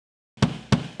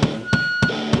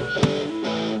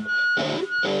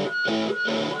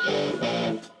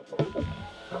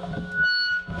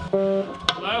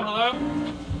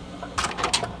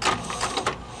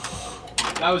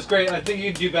That was great. I think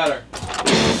you can do better.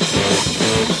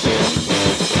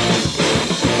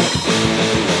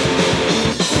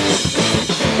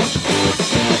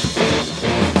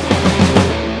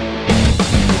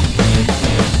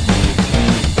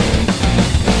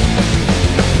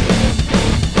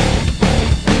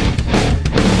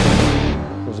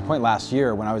 Point last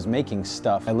year when I was making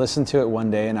stuff. I listened to it one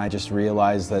day and I just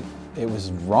realized that it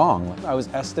was wrong. I was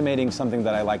estimating something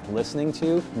that I liked listening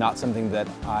to, not something that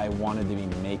I wanted to be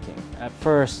making. At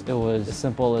first, it was as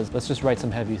simple as, let's just write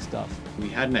some heavy stuff. We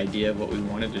had an idea of what we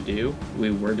wanted to do.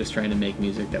 We were just trying to make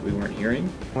music that we weren't hearing.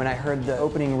 When I heard the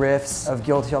opening riffs of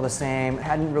Guilty All the Same, I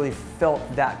hadn't really felt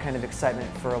that kind of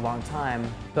excitement for a long time.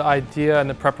 The idea and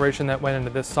the preparation that went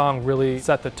into this song really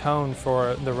set the tone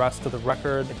for the rest of the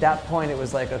record. At that point, it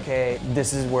was like, okay,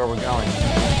 this is where we're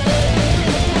going.